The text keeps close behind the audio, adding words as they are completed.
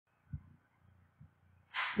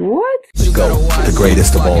What? The GOAT, the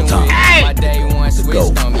greatest of all time. The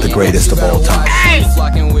GOAT, the greatest of all time.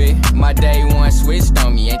 Flocking with my day one switched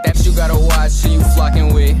on me. Ain't that you gotta watch who you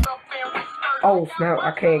flocking with? Oh snap! I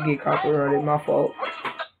can't get copyrighted. My fault.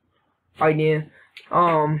 Alright then.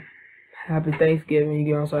 Happy Thanksgiving. You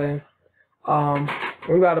get what I'm saying?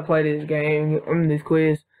 We're about to play this game. This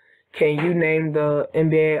quiz. Can you name the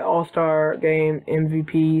NBA All-Star Game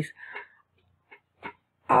MVPs?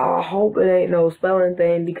 I hope it ain't no spelling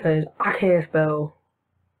thing because I can't spell.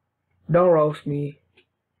 Don't roast me.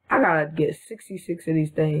 I gotta get 66 of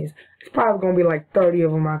these things. It's probably gonna be like 30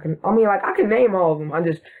 of them. I can name all of them.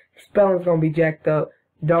 Spelling's gonna be jacked up.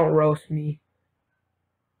 Don't roast me.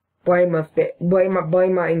 Blame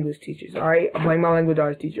my English teachers. All right. Blame my language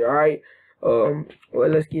arts teacher. All right. Well,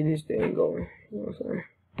 let's get this thing going. You know what I'm saying?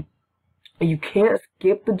 And you can't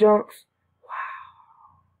skip the junks.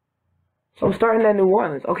 So I'm starting at New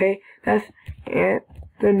Orleans, okay? That's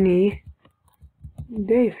Anthony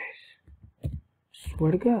Davis.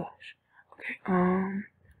 Swear to gosh. Okay,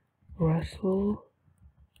 Russell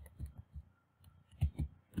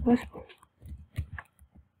Westbrook.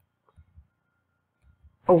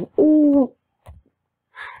 Oh,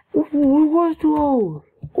 it was too old.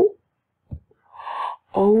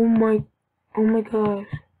 Oh my gosh.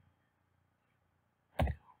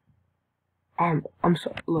 I'm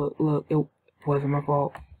sorry. Look, it wasn't my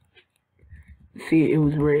fault. See, it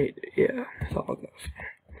was red. Yeah, that's all it goes.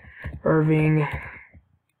 Irving.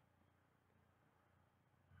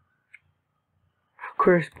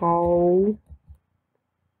 Chris Paul.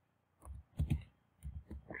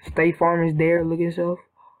 State Farm is there. Look at yourself.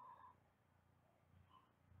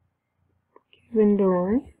 Kevin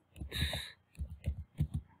Durant.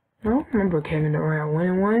 I don't remember Kevin Durant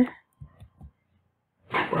winning one.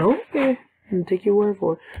 Well, okay. I'm take your word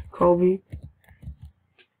for it. Kobe.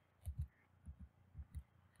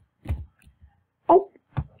 Oh,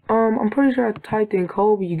 I'm pretty sure I typed in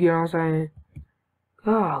Kobe. You get what I'm saying?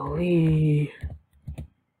 Golly,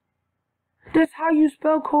 that's how you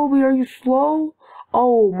spell Kobe. Are you slow?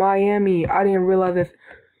 Oh, Miami. I didn't realize this.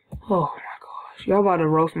 Oh my gosh, y'all about to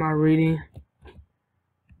roast my reading.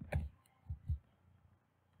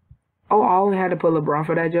 Oh, I only had to put LeBron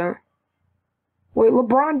for that jump. Wait,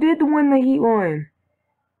 LeBron did win the Heat one.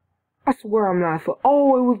 I swear I'm not slow.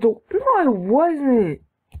 Oh, it was the... No, it wasn't.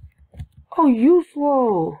 Oh, you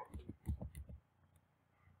slow.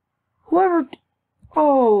 Whoever...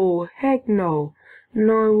 Oh, heck no.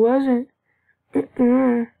 No, it wasn't.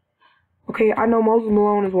 Okay, I know Moses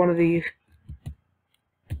Malone is one of these.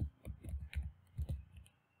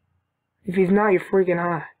 If he's not, you're freaking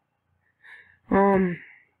high.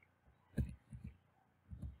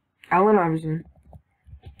 Allen Iverson.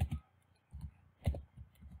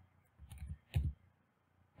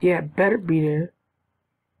 Yeah, better be there.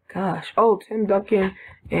 Gosh. Oh, Tim Duncan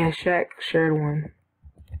and Shaq shared one.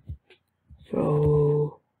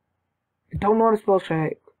 So, I don't know how to spell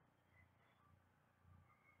Shaq.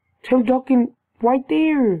 Tim Duncan right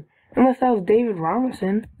there. Unless that was David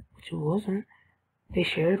Robinson, which it wasn't. They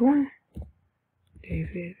shared one?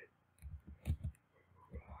 David.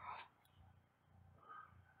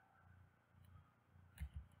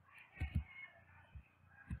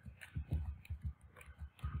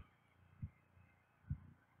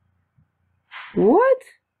 What?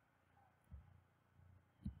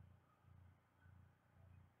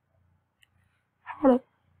 Hold up.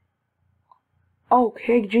 Oh,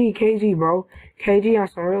 KG, bro. KG on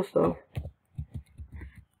some real stuff.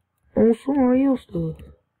 On some real stuff.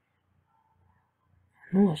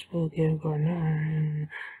 I know I spelled Kevin Garnett.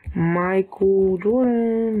 Michael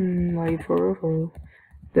Jordan. Like, for real.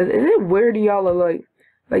 Is it weird to y'all are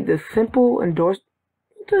like the simple endorsement?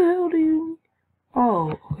 What the hell do you...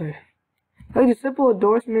 Oh, okay. Like the simple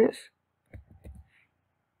endorsements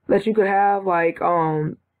that you could have, like,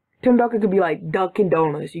 Tim Duncan could be like Dunkin'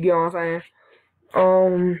 Donuts, you get what I'm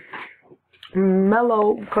saying?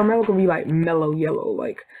 Carmelo could be like Mellow Yellow,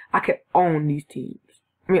 like, I could own these teams.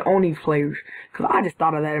 I mean, own these players, cause I just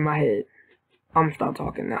thought of that in my head. I'm gonna stop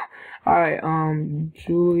talking now. Alright,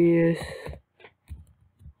 Julius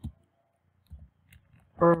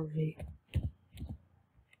Irving.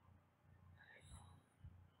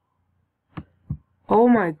 Oh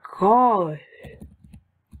my god.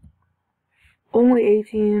 Only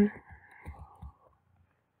 18.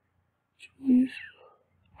 Jeez.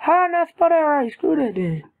 How did I not spell that right? Screw that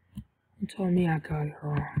then. You told me I got it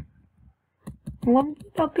wrong. Let me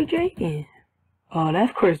get Dr. J in. Oh,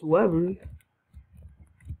 that's Chris Webber.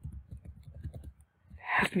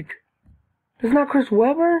 That's not Chris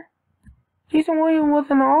Webber? Jason Williams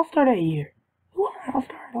wasn't an All-Star that year. He wasn't an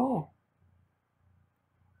All-Star at all.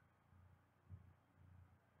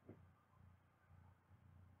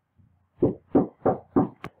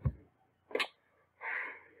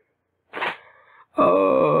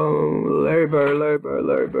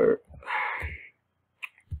 Larry Bird.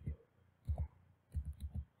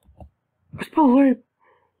 I spelled Larry.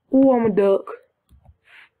 Ooh, I'm a duck.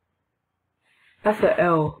 That's a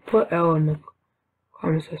L. Put L in the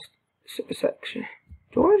comment section.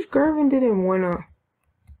 George Gervin didn't win a.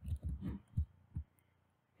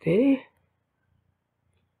 Did he?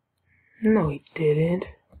 No, he didn't.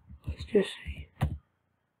 Let's just see.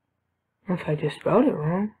 If I just spelled it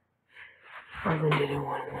wrong. Gervin didn't win a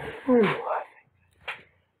win. I don't know why.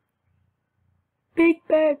 Big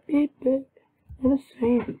bad. What a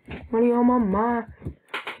shame. Money on my mind.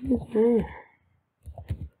 What a shame.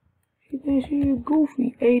 He thinks he's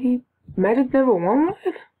goofy. 80. Magic never won one?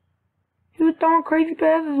 He was throwing crazy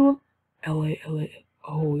passes with LA.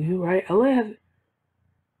 Oh, you're right.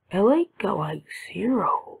 LA got like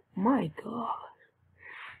 0. My God.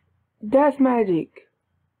 That's Magic.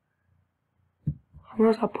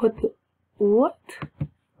 Unless I put the... What?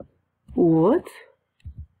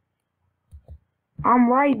 I'm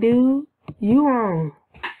right, dude. You wrong.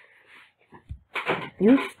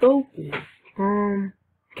 You stupid. Kevin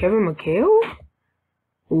McHale?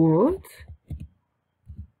 What?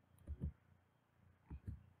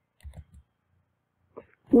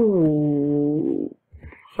 Ooh.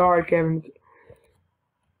 Sorry, Kevin.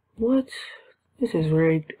 What? This is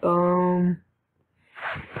rigged.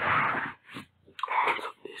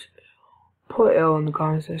 Put L in the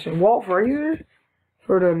comment section. Walt Frazier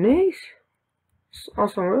for the Knicks? On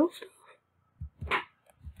some real stuff?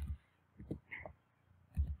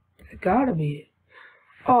 It gotta be it.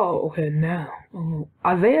 Oh, okay, now.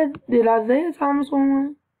 Did Isaiah Thomas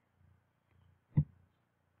win one?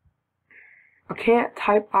 I can't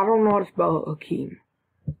type, I don't know how to spell Akeem.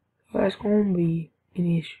 That's gonna be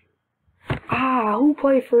an issue. Who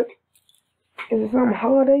played for, is it some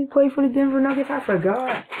Holiday played for the Denver Nuggets? I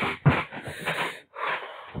forgot.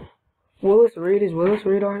 Willis Reed, is Willis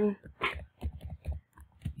Reed on here?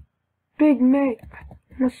 Big Mac,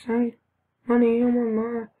 I'm saying, money on my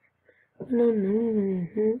mind.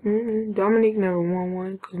 Dominique never won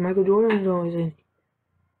one because Michael Jordan was always in.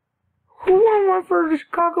 Who won one for the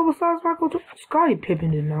Chicago besides Michael Jordan? Scottie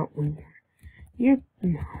Pippen did not win one.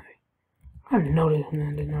 I know this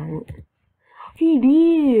man did not win. He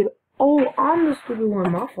did. Oh, I'm the stupid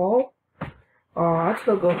one. My fault. I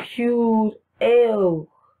took a huge L.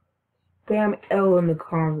 Bam L in the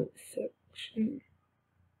comment section.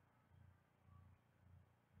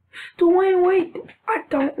 Dwayne Wade. I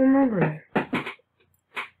don't remember that.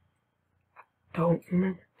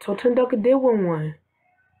 So Tim Duncan did win one.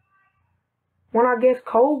 When I guess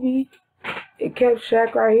Kobe, it kept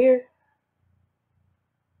Shaq right here.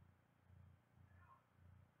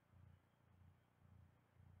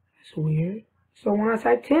 That's weird. So when I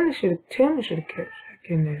typed 10, it should have kept Shaq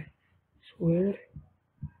in there. It's weird.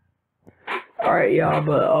 Alright, y'all,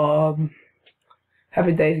 but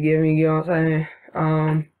happy Thanksgiving, you know what I'm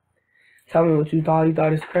saying? Tell me what you thought. You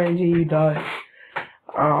thought it's crazy. You thought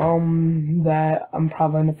that I'm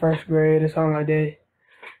probably in the first grade or something like that.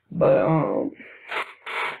 But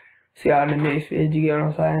see y'all in the next video. You get what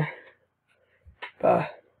I'm saying? Bye.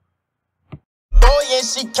 Oh yeah,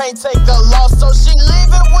 she can't take a loss, so she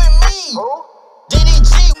leaving with me. Who?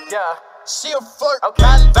 DDG. Yeah. She a flirt. Okay.